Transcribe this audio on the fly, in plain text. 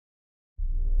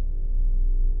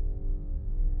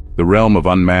The realm of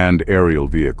unmanned aerial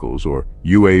vehicles, or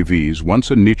UAVs,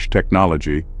 once a niche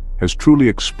technology, has truly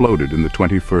exploded in the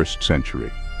 21st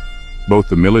century. Both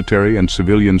the military and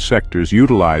civilian sectors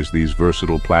utilize these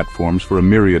versatile platforms for a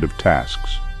myriad of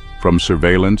tasks, from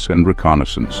surveillance and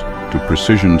reconnaissance to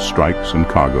precision strikes and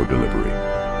cargo delivery.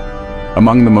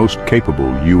 Among the most capable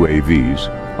UAVs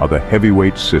are the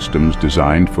heavyweight systems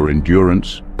designed for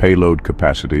endurance, payload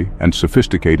capacity, and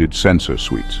sophisticated sensor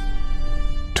suites.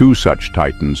 Two such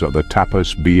titans are the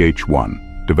Tapas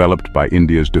BH-1, developed by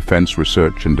India's Defense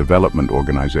Research and Development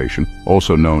Organization,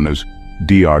 also known as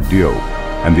DRDO,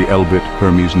 and the Elbit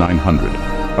Hermes 900,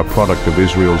 a product of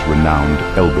Israel's renowned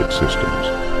Elbit systems.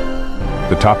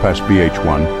 The Tapas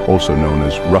BH-1, also known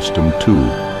as Rustam II,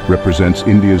 represents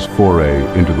India's foray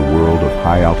into the world of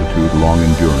high-altitude,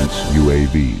 long-endurance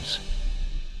UAVs.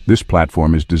 This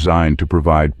platform is designed to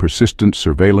provide persistent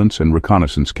surveillance and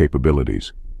reconnaissance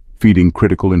capabilities, feeding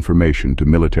critical information to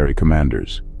military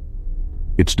commanders.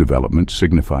 Its development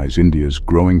signifies India's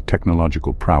growing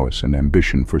technological prowess and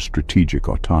ambition for strategic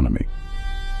autonomy.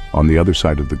 On the other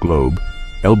side of the globe,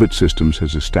 Elbit Systems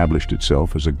has established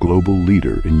itself as a global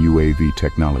leader in UAV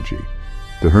technology.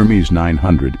 The Hermes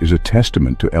 900 is a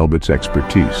testament to Elbit's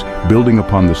expertise, building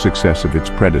upon the success of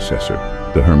its predecessor,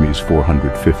 the Hermes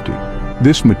 450.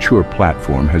 This mature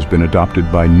platform has been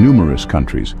adopted by numerous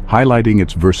countries, highlighting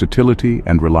its versatility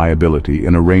and reliability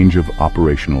in a range of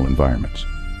operational environments.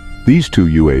 These two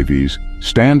UAVs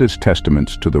stand as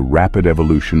testaments to the rapid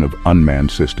evolution of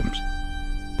unmanned systems.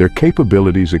 Their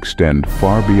capabilities extend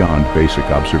far beyond basic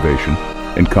observation,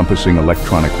 encompassing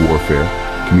electronic warfare,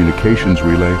 communications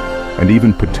relay, and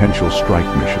even potential strike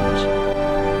missions.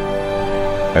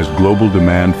 As global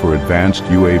demand for advanced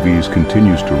UAVs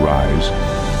continues to rise,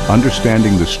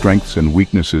 understanding the strengths and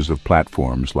weaknesses of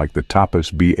platforms like the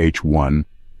Tapas BH-1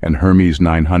 and Hermes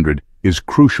 900 is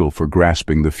crucial for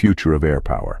grasping the future of air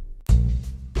power.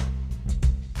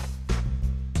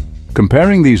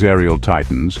 Comparing these aerial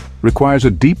titans requires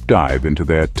a deep dive into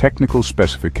their technical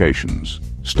specifications,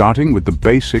 starting with the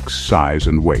basics, size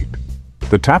and weight.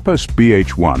 The Tapas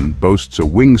BH-1 boasts a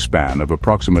wingspan of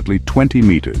approximately 20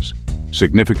 meters,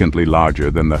 significantly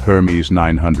larger than the Hermes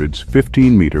 900's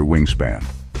 15-meter wingspan.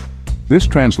 This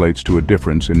translates to a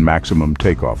difference in maximum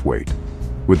takeoff weight,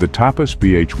 with the Tapas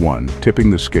BH-1 tipping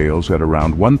the scales at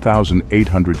around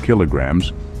 1,800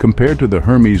 kilograms compared to the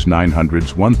Hermes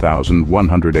 900's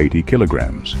 1,180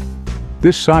 kilograms.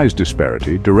 This size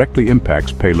disparity directly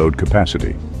impacts payload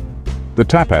capacity. The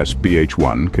Tapas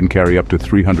BH-1 can carry up to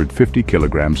 350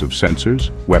 kilograms of sensors,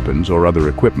 weapons, or other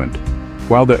equipment,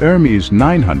 while the Hermes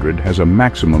 900 has a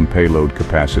maximum payload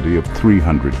capacity of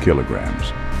 300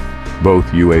 kilograms. Both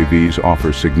UAVs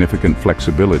offer significant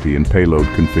flexibility in payload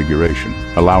configuration,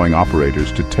 allowing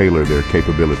operators to tailor their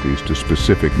capabilities to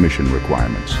specific mission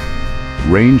requirements.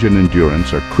 Range and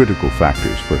endurance are critical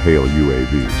factors for HALE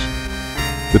UAVs.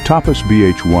 The Tapas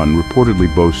BH-1 reportedly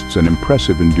boasts an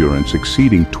impressive endurance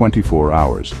exceeding 24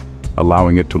 hours,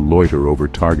 allowing it to loiter over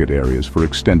target areas for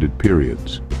extended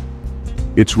periods.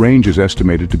 Its range is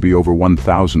estimated to be over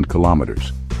 1,000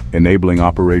 kilometers, enabling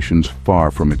operations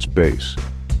far from its base.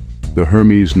 The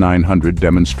Hermes 900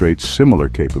 demonstrates similar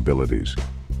capabilities,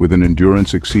 with an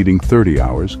endurance exceeding 30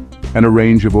 hours and a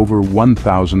range of over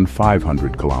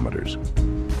 1,500 kilometers.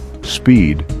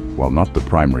 Speed, while not the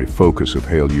primary focus of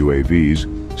HALE UAVs,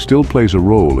 still plays a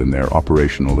role in their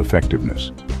operational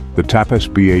effectiveness. The Tapas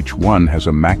BH-1 has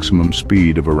a maximum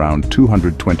speed of around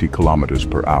 220 kilometers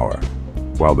per hour,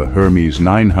 while the Hermes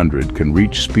 900 can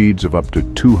reach speeds of up to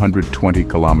 220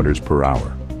 kilometers per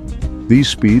hour. These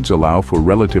speeds allow for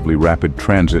relatively rapid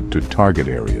transit to target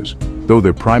areas, though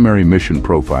their primary mission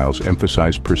profiles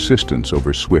emphasize persistence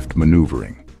over swift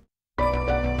maneuvering.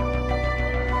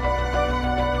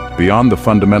 Beyond the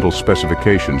fundamental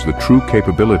specifications, the true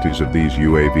capabilities of these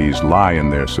UAVs lie in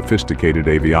their sophisticated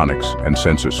avionics and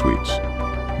sensor suites.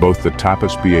 Both the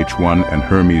Tapas BH-1 and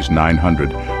Hermes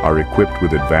 900 are equipped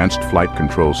with advanced flight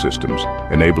control systems,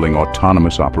 enabling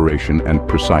autonomous operation and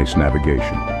precise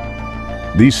navigation.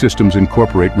 These systems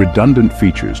incorporate redundant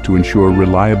features to ensure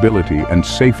reliability and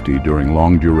safety during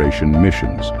long-duration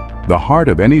missions. The heart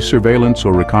of any surveillance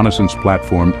or reconnaissance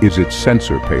platform is its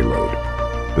sensor payload.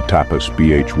 The Tapas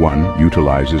BH-1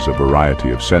 utilizes a variety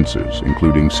of sensors,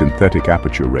 including synthetic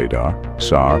aperture radar,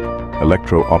 SAR,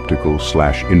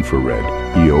 electro-optical/infrared,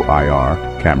 EOIR,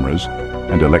 cameras,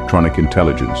 and electronic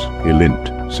intelligence,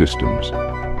 ELINT, systems.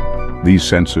 These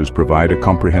sensors provide a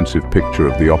comprehensive picture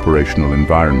of the operational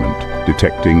environment,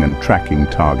 detecting and tracking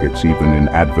targets even in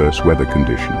adverse weather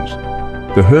conditions.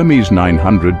 The Hermes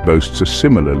 900 boasts a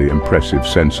similarly impressive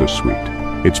sensor suite,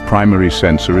 Its primary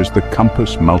sensor is the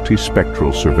Tapas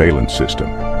multispectral surveillance system,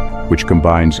 which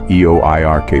combines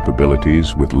EO/IR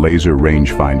capabilities with laser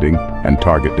range finding and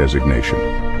target designation.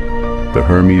 The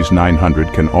Hermes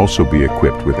 900 can also be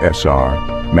equipped with SR,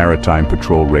 Maritime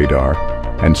Patrol Radar,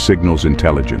 and Signals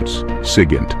Intelligence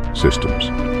 (SIGINT) systems,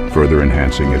 further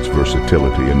enhancing its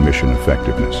versatility and mission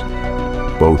effectiveness.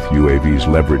 Both UAVs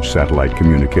leverage satellite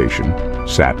communication,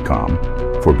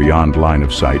 SATCOM, for beyond line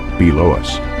of sight, below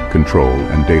us, control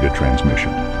and data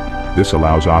transmission. This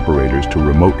allows operators to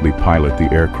remotely pilot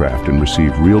the aircraft and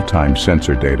receive real-time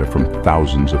sensor data from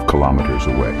thousands of kilometers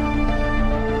away.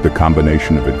 The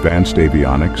combination of advanced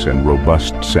avionics and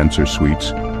robust sensor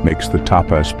suites makes the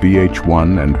Tapas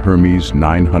BH-1 and Hermes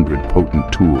 900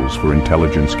 potent tools for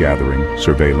intelligence gathering,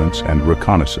 surveillance, and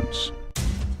reconnaissance.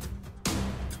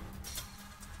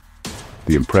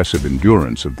 The impressive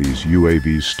endurance of these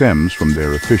UAVs stems from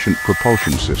their efficient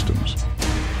propulsion systems.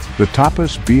 The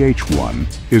Tapas BH-1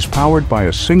 is powered by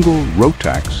a single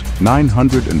Rotax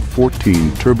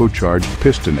 914 turbocharged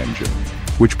piston engine,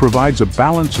 which provides a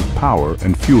balance of power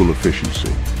and fuel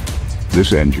efficiency.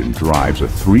 This engine drives a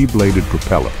three-bladed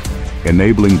propeller,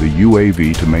 enabling the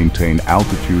UAV to maintain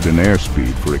altitude and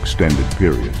airspeed for extended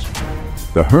periods.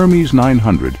 The Hermes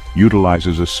 900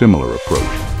 utilizes a similar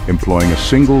approach, employing a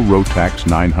single Rotax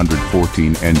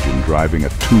 914 engine driving a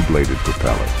two-bladed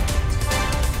propeller.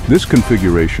 This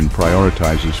configuration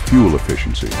prioritizes fuel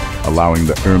efficiency, allowing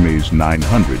the Hermes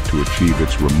 900 to achieve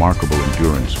its remarkable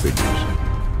endurance figures.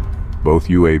 Both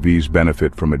UAVs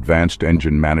benefit from advanced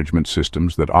engine management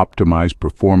systems that optimize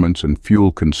performance and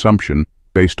fuel consumption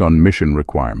based on mission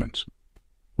requirements.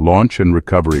 Launch and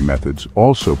recovery methods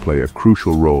also play a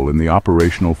crucial role in the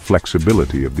operational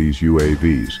flexibility of these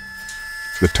UAVs.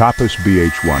 The Tapas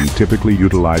BH-1 typically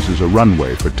utilizes a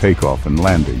runway for takeoff and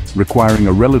landing, requiring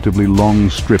a relatively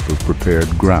long strip of prepared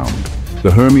ground.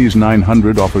 The Hermes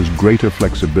 900 offers greater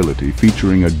flexibility,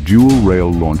 featuring a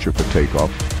dual-rail launcher for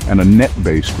takeoff and a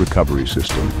net-based recovery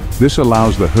system. This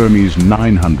allows the Hermes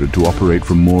 900 to operate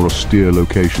from more austere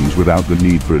locations without the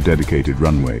need for a dedicated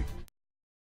runway.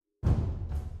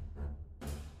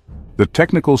 The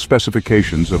technical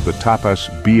specifications of the Tapas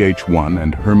BH-1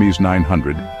 and Hermes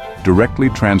 900 directly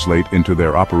translate into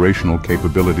their operational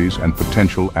capabilities and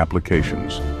potential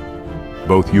applications.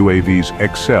 Both UAVs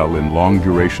excel in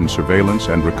long-duration surveillance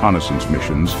and reconnaissance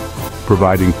missions,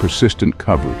 providing persistent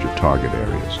coverage of target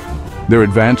areas. Their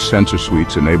advanced sensor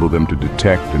suites enable them to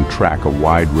detect and track a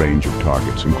wide range of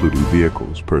targets, including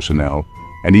vehicles, personnel,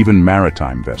 and even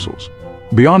maritime vessels.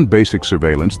 Beyond basic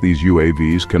surveillance, these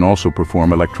UAVs can also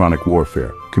perform electronic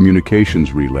warfare,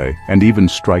 communications relay, and even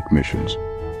strike missions.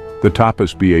 The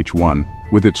Tapas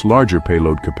BH-1, with its larger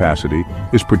payload capacity,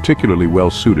 is particularly well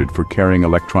suited for carrying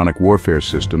electronic warfare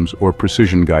systems or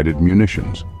precision-guided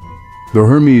munitions. The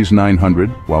Hermes 900,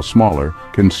 while smaller,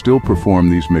 can still perform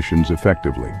these missions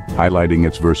effectively, highlighting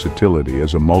its versatility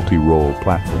as a multi-role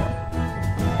platform.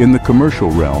 In the commercial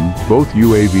realm, both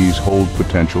UAVs hold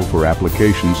potential for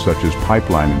applications such as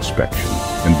pipeline inspection,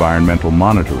 environmental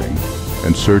monitoring,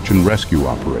 and search and rescue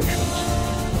operations.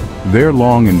 Their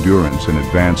long endurance and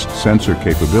advanced sensor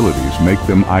capabilities make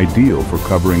them ideal for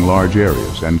covering large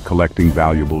areas and collecting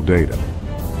valuable data.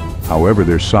 However,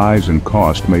 their size and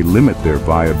cost may limit their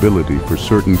viability for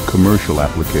certain commercial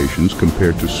applications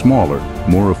compared to smaller,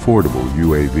 more affordable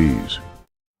UAVs.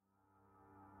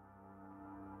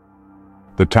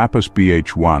 The Tapas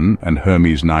BH-1 and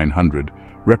Hermes 900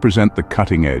 represent the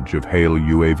cutting edge of HALE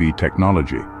UAV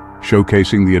technology,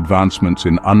 showcasing the advancements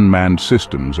in unmanned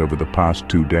systems over the past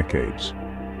 2 decades.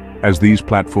 As these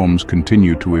platforms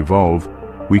continue to evolve,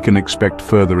 we can expect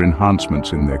further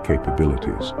enhancements in their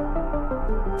capabilities.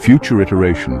 Future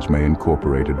iterations may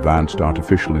incorporate advanced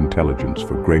artificial intelligence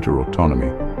for greater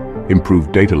autonomy,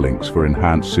 improved data links for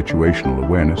enhanced situational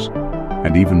awareness,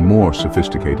 and even more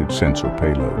sophisticated sensor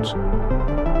payloads.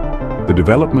 The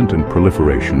development and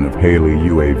proliferation of HALE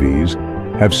UAVs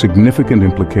have significant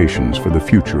implications for the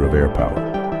future of air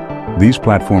power. These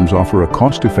platforms offer a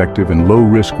cost-effective and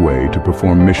low-risk way to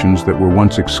perform missions that were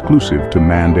once exclusive to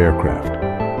manned aircraft.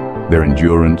 Their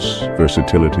endurance,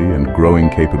 versatility, and growing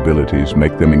capabilities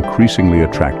make them increasingly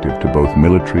attractive to both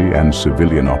military and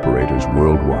civilian operators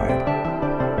worldwide.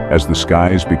 As the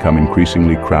skies become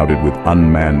increasingly crowded with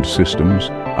unmanned systems,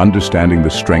 understanding the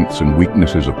strengths and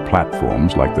weaknesses of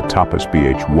platforms like the Tapas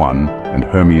BH-1 and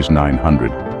Hermes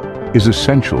 900 is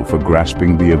essential for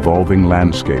grasping the evolving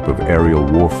landscape of aerial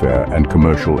warfare and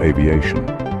commercial aviation.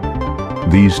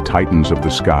 These titans of the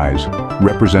skies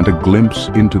represent a glimpse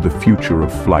into the future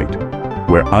of flight,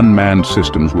 where unmanned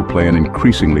systems will play an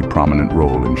increasingly prominent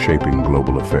role in shaping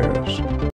global affairs.